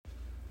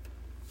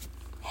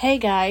Hey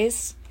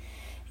guys,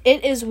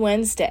 it is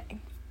Wednesday.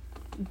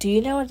 Do you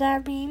know what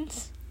that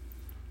means?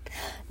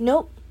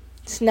 Nope,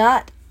 it's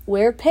not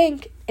wear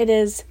pink. It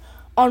is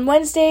on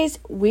Wednesdays,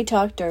 we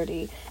talk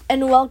dirty.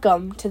 And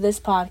welcome to this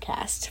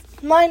podcast.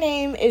 My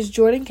name is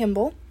Jordan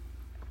Kimball,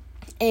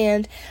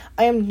 and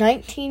I am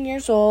 19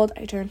 years old.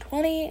 I turned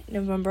 20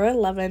 November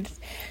 11th,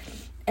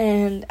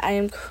 and I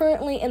am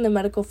currently in the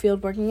medical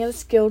field working at a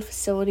skilled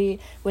facility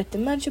with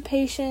dementia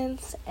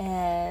patients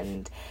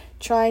and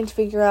trying to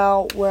figure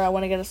out where I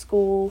want to go to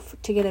school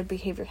to get a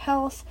behavioral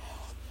health.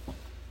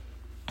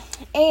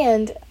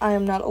 And I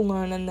am not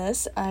alone in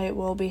this. I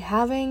will be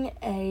having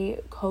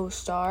a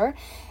co-star,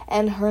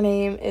 and her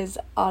name is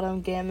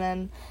Autumn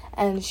Gammon,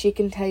 and she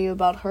can tell you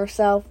about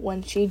herself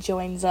when she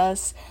joins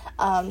us.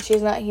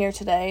 She's not here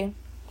today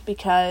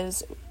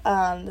because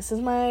this is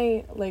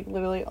my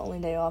literally only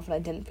day off, and I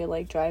didn't feel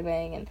like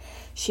driving, and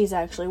she's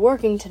actually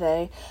working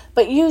today.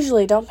 But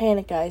usually, don't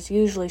panic guys,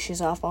 usually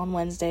she's off on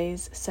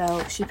Wednesdays,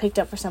 so she picked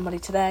up for somebody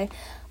today.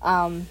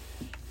 But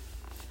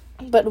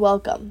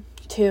welcome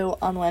to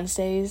On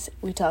Wednesdays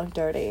We Talk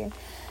Dirty.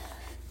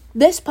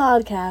 This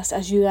podcast,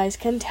 as you guys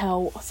can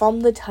tell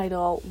from the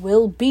title,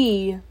 will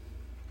be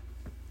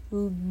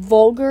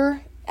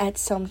vulgar at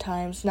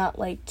sometimes, not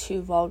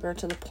too vulgar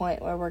to the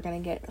point where we're gonna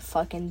get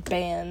fucking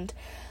banned.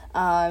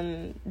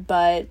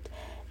 But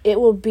it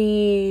will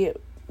be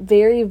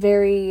very,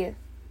 very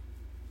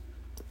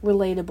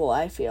relatable,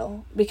 I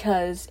feel,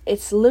 because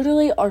it's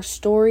literally our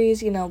stories,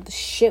 the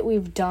shit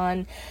we've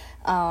done,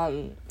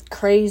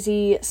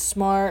 crazy,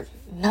 smart,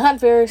 not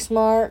very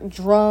smart,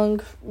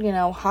 drunk,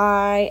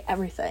 high,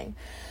 everything.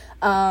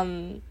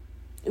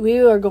 We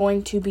are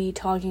going to be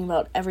talking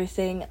about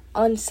everything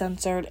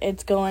uncensored.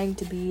 It's going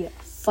to be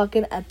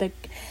fucking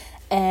epic,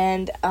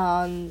 and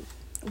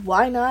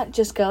why not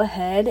just go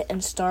ahead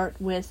and start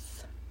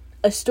with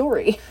a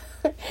story?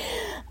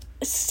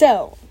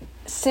 So,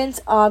 since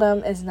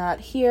Autumn is not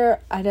here,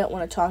 I don't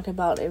want to talk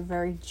about a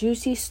very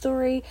juicy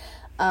story.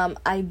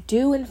 I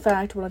do, in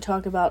fact, want to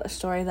talk about a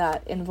story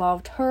that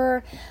involved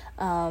her.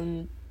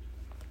 Autumn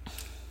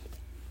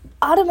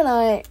and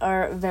I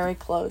are very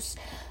close.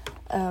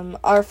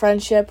 Our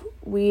friendship,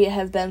 we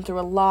have been through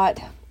a lot,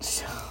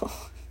 so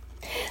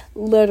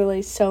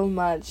literally so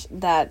much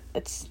that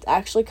it's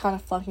actually kind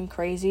of fucking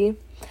crazy.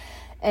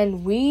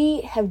 And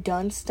we have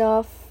done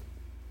stuff,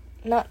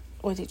 not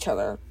with each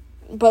other,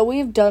 but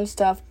we've done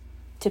stuff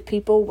to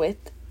people with,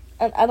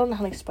 and I don't know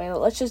how to explain it.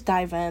 Let's just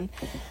dive in.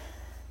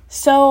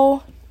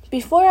 So,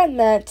 before I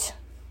met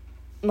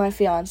my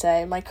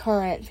fiance, my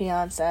current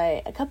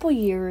fiance, a couple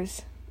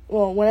years,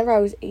 whenever I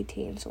was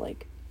 18, so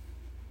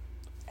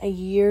a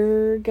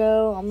year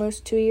ago,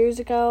 almost 2 years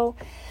ago,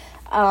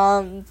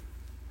 I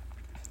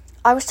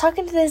was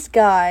talking to this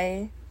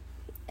guy,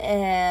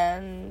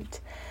 and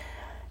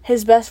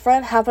his best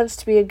friend happens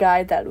to be a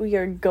guy that we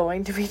are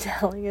going to be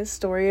telling a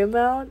story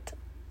about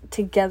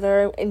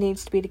together. It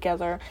needs to be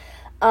together.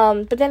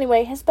 But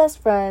anyway, his best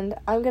friend,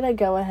 I'm going to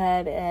go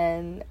ahead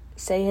and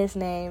say his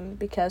name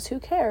because who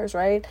cares,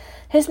 right?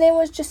 His name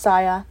was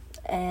Josiah,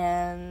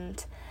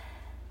 and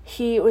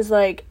he was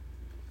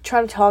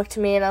trying to talk to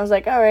me, and I was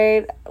like, all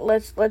right,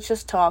 let's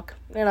just talk,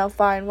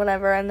 fine,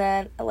 whatever. And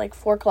then at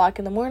 4 o'clock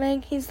in the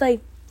morning, he's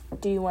like,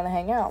 do you want to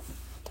hang out?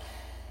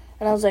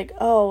 And I was like,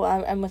 oh,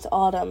 I'm with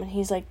Autumn. And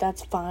he's like,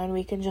 that's fine,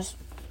 we can just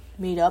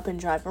meet up and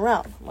drive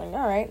around. I'm like,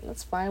 all right,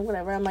 that's fine,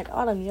 whatever. I'm like,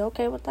 Autumn, you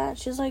okay with that?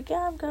 She's like,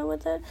 yeah, I'm good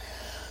with it.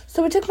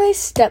 So we took my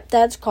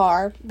stepdad's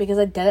car because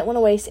I didn't want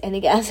to waste any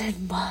gas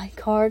in my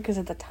car, because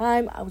at the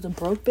time I was a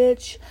broke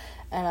bitch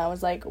and I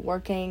was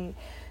working,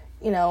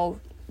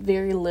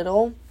 very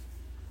little.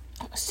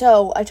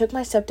 So I took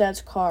my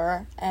stepdad's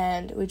car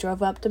and we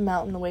drove up the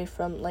mountain away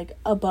from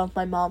above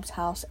my mom's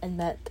house and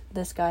met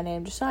this guy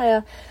named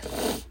Josiah.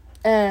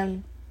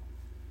 And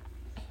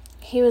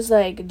he was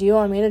like, do you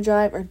want me to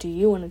drive or do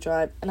you want to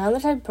drive? And I'm the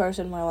type of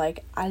person where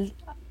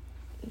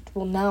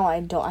now I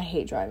don't, I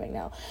hate driving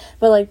now.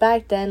 But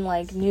back then,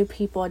 new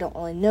people, I don't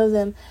really know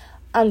them.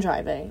 I'm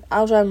driving.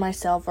 I'll drive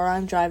myself, or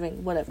I'm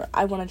driving, whatever.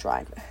 I want to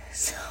drive.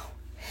 So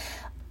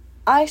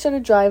I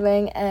started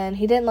driving, and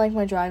he didn't like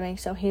my driving,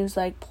 so he was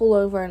like, pull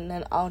over and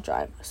then I'll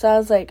drive. So I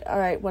was like, all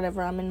right,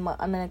 whatever. I'm in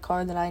a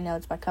car that I know,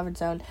 it's my comfort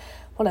zone,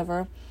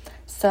 whatever.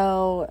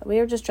 So we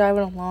were just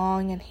driving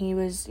along, and he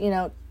was,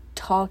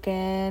 talking,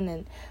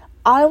 and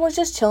I was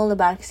just chilling in the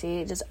back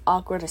seat, just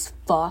awkward as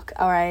fuck,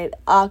 alright?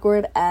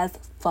 Awkward as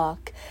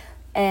fuck.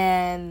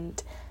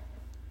 And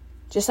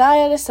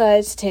Josiah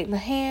decides to take my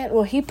hand.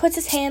 Well, he puts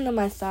his hand on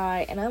my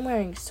thigh, and I'm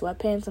wearing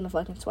sweatpants and a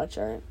fucking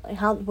sweatshirt.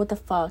 What the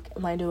fuck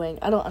am I doing?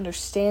 I don't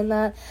understand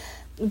that.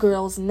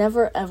 Girls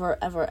never, ever,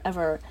 ever,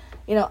 ever.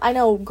 I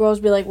know girls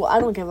be like, well, I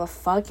don't give a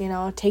fuck,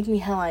 take me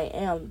how I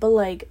am.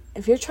 But,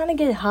 if you're trying to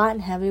get hot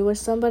and heavy with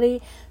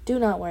somebody, do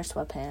not wear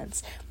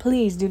sweatpants.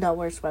 Please do not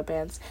wear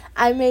sweatpants.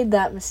 I made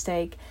that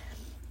mistake,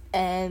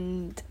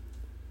 and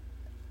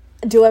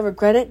do I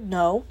regret it?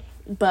 No.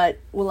 But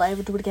will I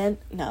ever do it again?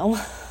 No.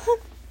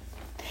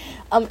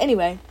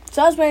 Anyway,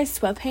 So I was wearing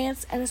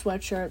sweatpants and a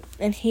sweatshirt,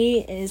 and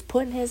he is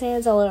putting his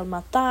hands all over my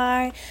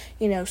thigh,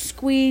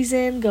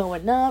 squeezing,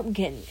 going up,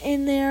 getting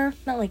in there.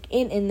 Not like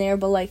in there,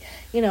 but like,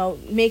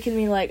 making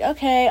me like,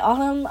 okay,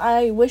 Autumn,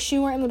 I wish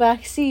you weren't in the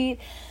back seat.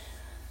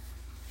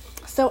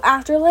 So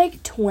after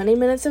like 20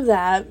 minutes of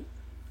that,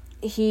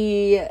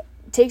 he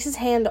takes his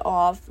hand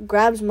off,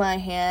 grabs my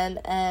hand,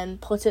 and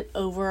puts it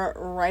over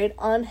right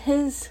on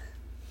his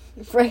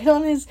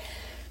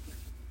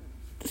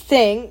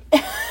thing.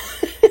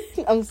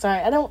 I'm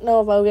sorry, I don't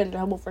know if I'll get in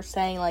trouble for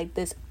saying like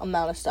this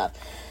amount of stuff,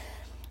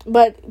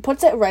 but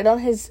puts it right on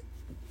his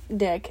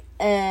dick,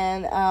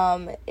 and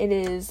it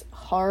is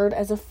hard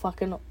as a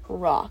fucking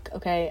rock,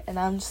 okay? And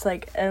I'm just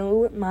like,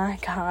 oh my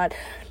god,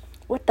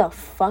 what the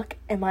fuck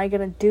am I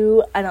gonna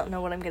do? I don't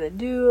know what I'm gonna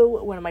do.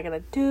 What am I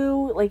gonna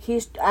do? Like,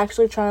 he's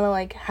actually trying to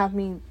like have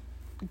me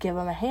give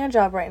him a hand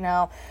job right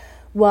now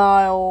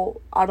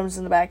while Autumn's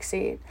in the back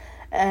seat.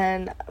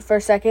 And for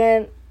a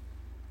second,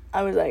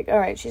 I was like,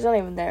 alright, she's not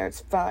even there, it's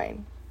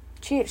fine.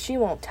 She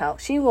won't tell.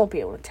 She won't be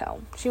able to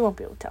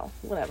tell.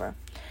 Whatever.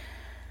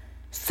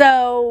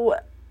 So,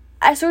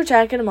 I start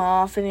jacking him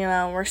off, and,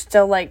 we're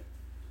still, like,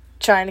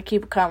 trying to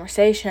keep a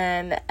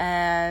conversation,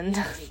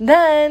 and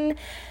then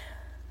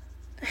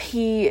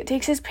he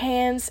takes his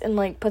pants and,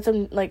 like, puts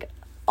them, like,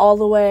 all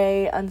the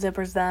way,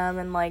 unzippers them,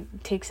 and,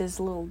 like, takes his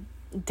little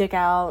dick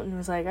out, and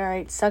was like,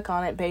 alright, suck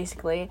on it,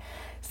 basically.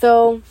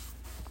 So,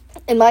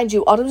 and mind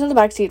you, Autumn's in the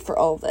backseat for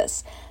all of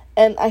this.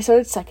 And I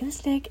started sucking his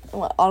dick,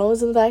 and Autumn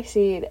was in the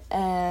backseat,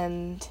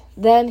 and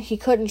then he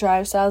couldn't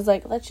drive, so I was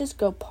like, let's just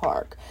go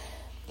park.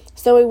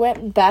 So we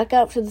went back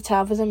up to the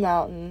top of the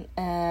mountain,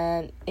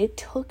 and it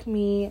took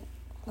me,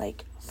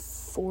 like,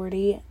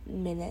 40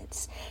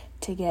 minutes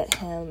to get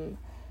him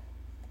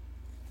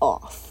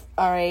off,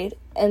 alright?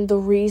 And the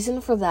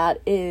reason for that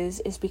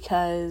is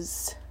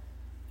because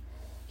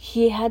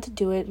he had to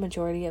do it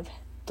majority of,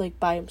 like,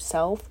 by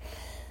himself.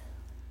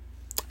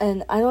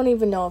 And I don't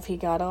even know if he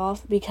got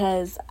off,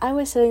 because I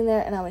was sitting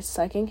there and I was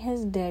sucking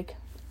his dick,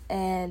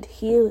 and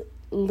he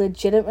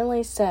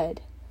legitimately said,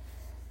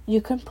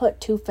 you can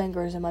put 2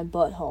 fingers in my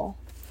butthole.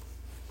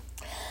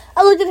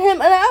 I looked at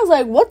him and I was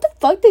like, what the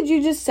fuck did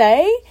you just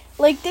say?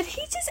 Like, did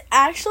he just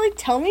actually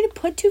tell me to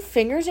put 2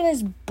 fingers in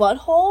his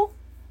butthole?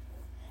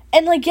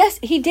 And, like, yes,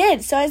 he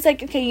did. So I was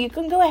like, okay, you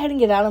can go ahead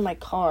and get out of my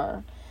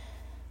car.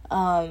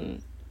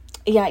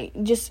 Yeah,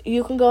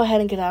 you can go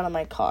ahead and get out of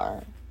my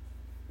car.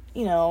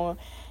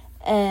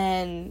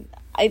 And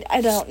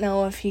I don't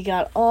know if he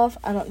got off.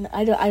 I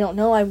don't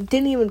know. I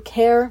didn't even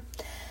care,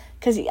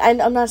 because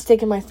I'm not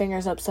sticking my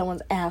fingers up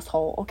someone's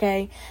asshole,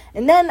 okay?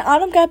 And then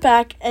Autumn got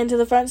back into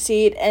the front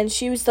seat, and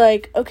she was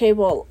like, okay,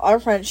 well, our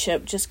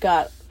friendship just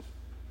got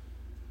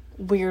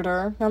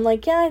weirder. And I'm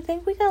like, yeah, I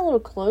think we got a little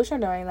closer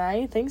during that.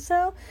 You think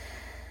so?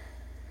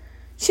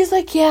 She's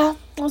like, yeah.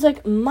 I was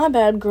like, my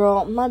bad,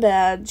 girl, my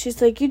bad.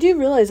 She's like, you do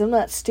realize I'm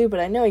not stupid.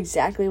 I know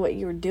exactly what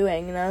you were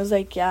doing. And I was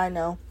like, yeah, I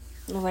know.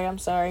 I was like, I'm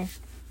sorry.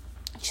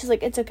 She's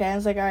like, it's okay. I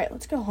was like, alright,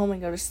 let's go home and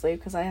go to sleep,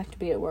 because I have to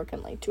be at work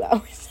in like 2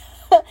 hours.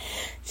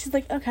 She's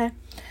like, okay.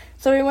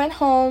 So we went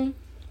home,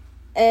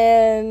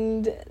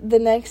 and the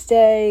next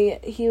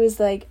day he was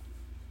like,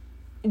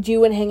 do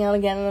you want to hang out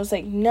again? And I was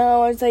like,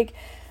 no. I was like,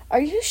 are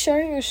you sure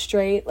you're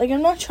straight? Like,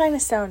 I'm not trying to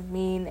sound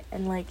mean,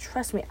 and like,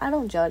 trust me, I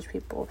don't judge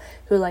people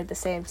who like the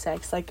same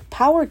sex. Like,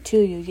 power to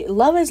you.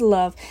 Love is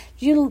love.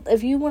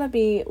 If you want to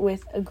be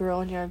with a girl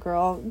and you're a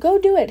girl, go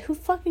do it. Who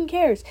fucking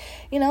cares?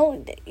 You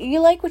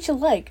like what you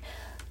like.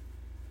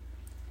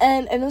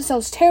 And it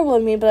sounds terrible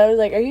of me, but I was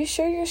like, are you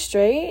sure you're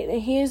straight?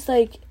 And he is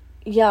like,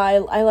 yeah,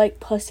 I like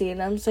pussy.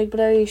 And I was like, but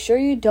are you sure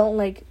you don't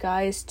like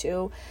guys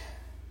too?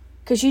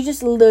 Because you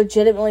just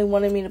legitimately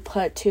wanted me to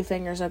put 2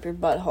 fingers up your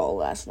butthole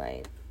last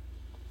night.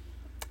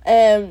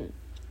 And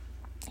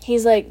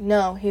he's like,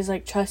 no. He's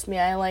like, trust me,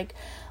 I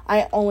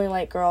only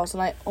like girls,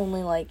 and I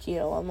only like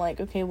you. I'm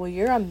like, okay, well,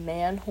 you're a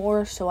man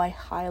whore, so I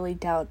highly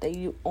doubt that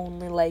you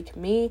only like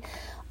me.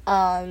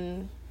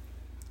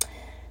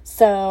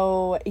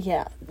 So,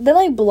 yeah. Then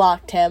I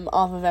blocked him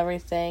off of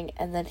everything,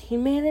 and then he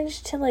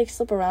managed to, like,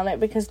 slip around it,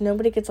 because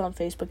nobody gets on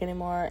Facebook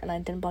anymore, and I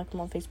didn't block him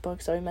on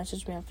Facebook, so he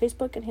messaged me on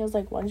Facebook, and he was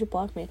like, why did you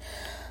block me?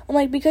 I'm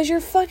like, because you're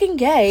fucking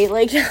gay.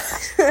 Like,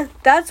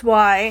 that's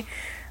why.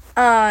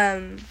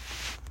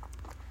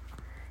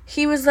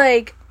 He was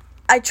like,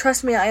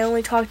 trust me, I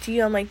only talk to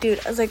you. I'm like,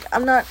 dude, I was like,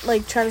 I'm not,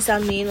 like, trying to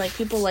sound mean. Like,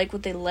 people like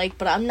what they like,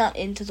 but I'm not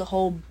into the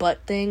whole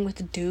butt thing with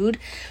the dude.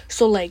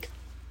 So, like,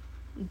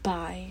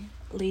 bye.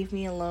 Leave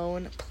me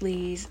alone,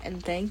 please,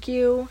 and thank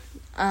you.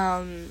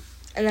 And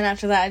then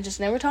after that, I just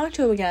never talked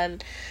to him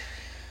again.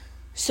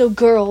 So,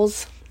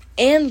 girls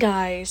and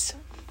guys,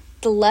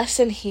 the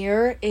lesson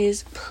here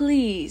is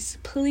please,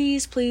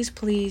 please, please,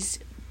 please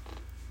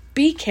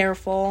be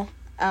careful,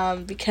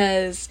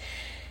 because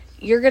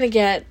you're gonna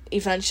get,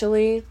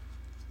 eventually,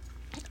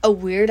 a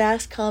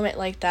weird-ass comment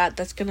like that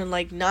that's gonna,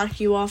 like, knock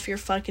you off your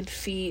fucking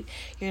feet.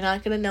 You're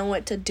not gonna know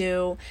what to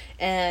do,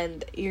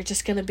 and you're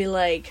just gonna be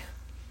like,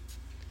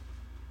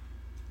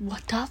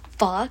 what the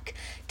fuck?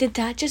 Did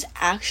that just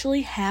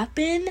actually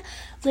happen?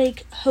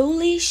 Like,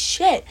 holy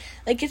shit.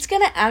 Like, it's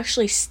gonna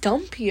actually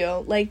stump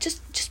you. Like,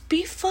 just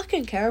be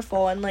fucking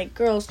careful. And, like,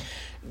 girls,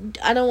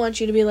 I don't want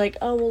you to be like,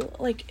 oh, well,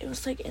 like, it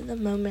was, like, in the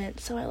moment,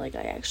 so I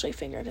actually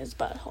fingered his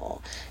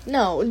butthole.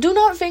 No, do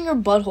not finger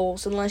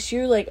buttholes unless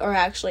you, like, are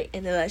actually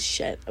into that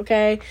shit,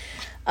 okay?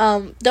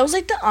 That was,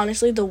 like,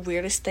 honestly the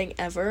weirdest thing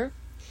ever.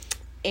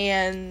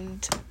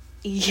 And,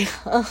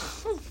 yeah.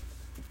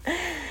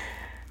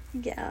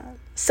 Yeah.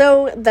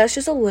 So, that's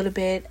just a little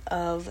bit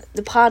of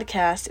the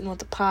podcast and what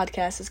the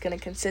podcast is going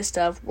to consist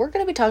of. We're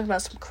going to be talking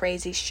about some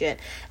crazy shit.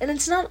 And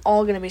it's not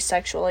all going to be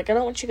sexual. Like, I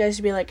don't want you guys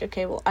to be like,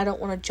 okay, well, I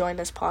don't want to join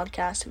this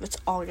podcast if it's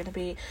all going to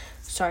be...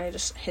 Sorry, I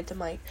just hit the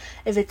mic.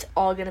 If it's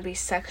all going to be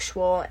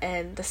sexual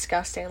and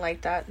disgusting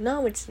like that.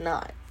 No, it's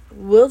not.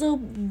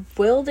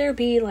 Will there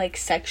be, like,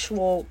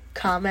 sexual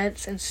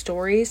comments and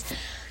stories?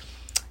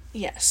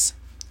 Yes.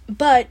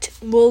 But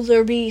will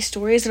there be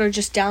stories that are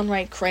just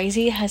downright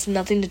crazy, has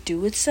nothing to do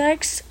with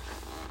sex?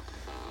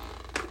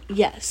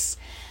 Yes.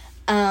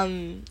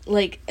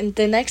 Like, in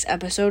the next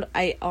episode,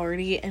 I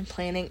already am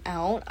planning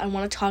out. I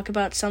want to talk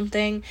about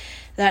something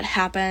that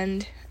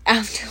happened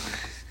after...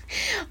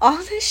 all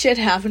this shit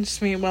happens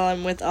to me while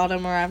I'm with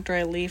Autumn or after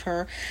I leave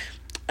her.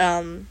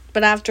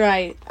 But after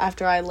I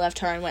left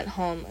her and went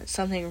home,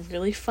 something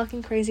really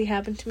fucking crazy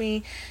happened to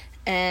me.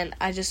 And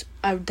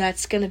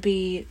that's gonna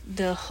be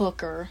the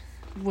hooker,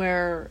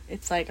 where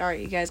it's like, alright,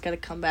 you guys gotta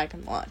come back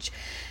and watch.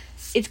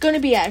 It's gonna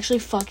be actually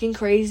fucking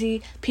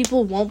crazy.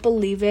 People won't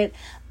believe it.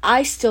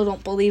 I still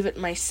don't believe it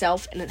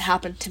myself, and it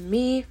happened to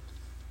me.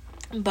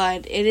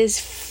 But it is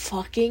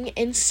fucking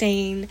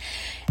insane.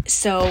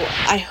 So,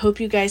 I hope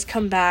you guys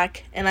come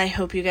back, and I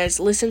hope you guys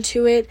listen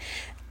to it.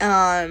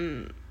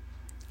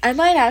 I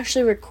might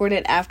actually record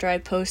it after I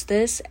post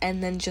this,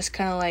 and then just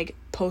kind of, like,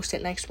 post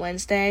it next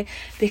Wednesday.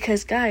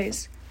 Because,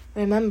 guys,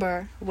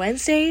 remember,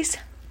 Wednesdays,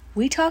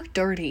 we talk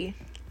dirty.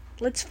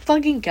 Let's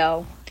fucking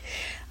go.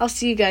 I'll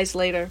see you guys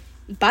later.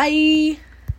 Bye!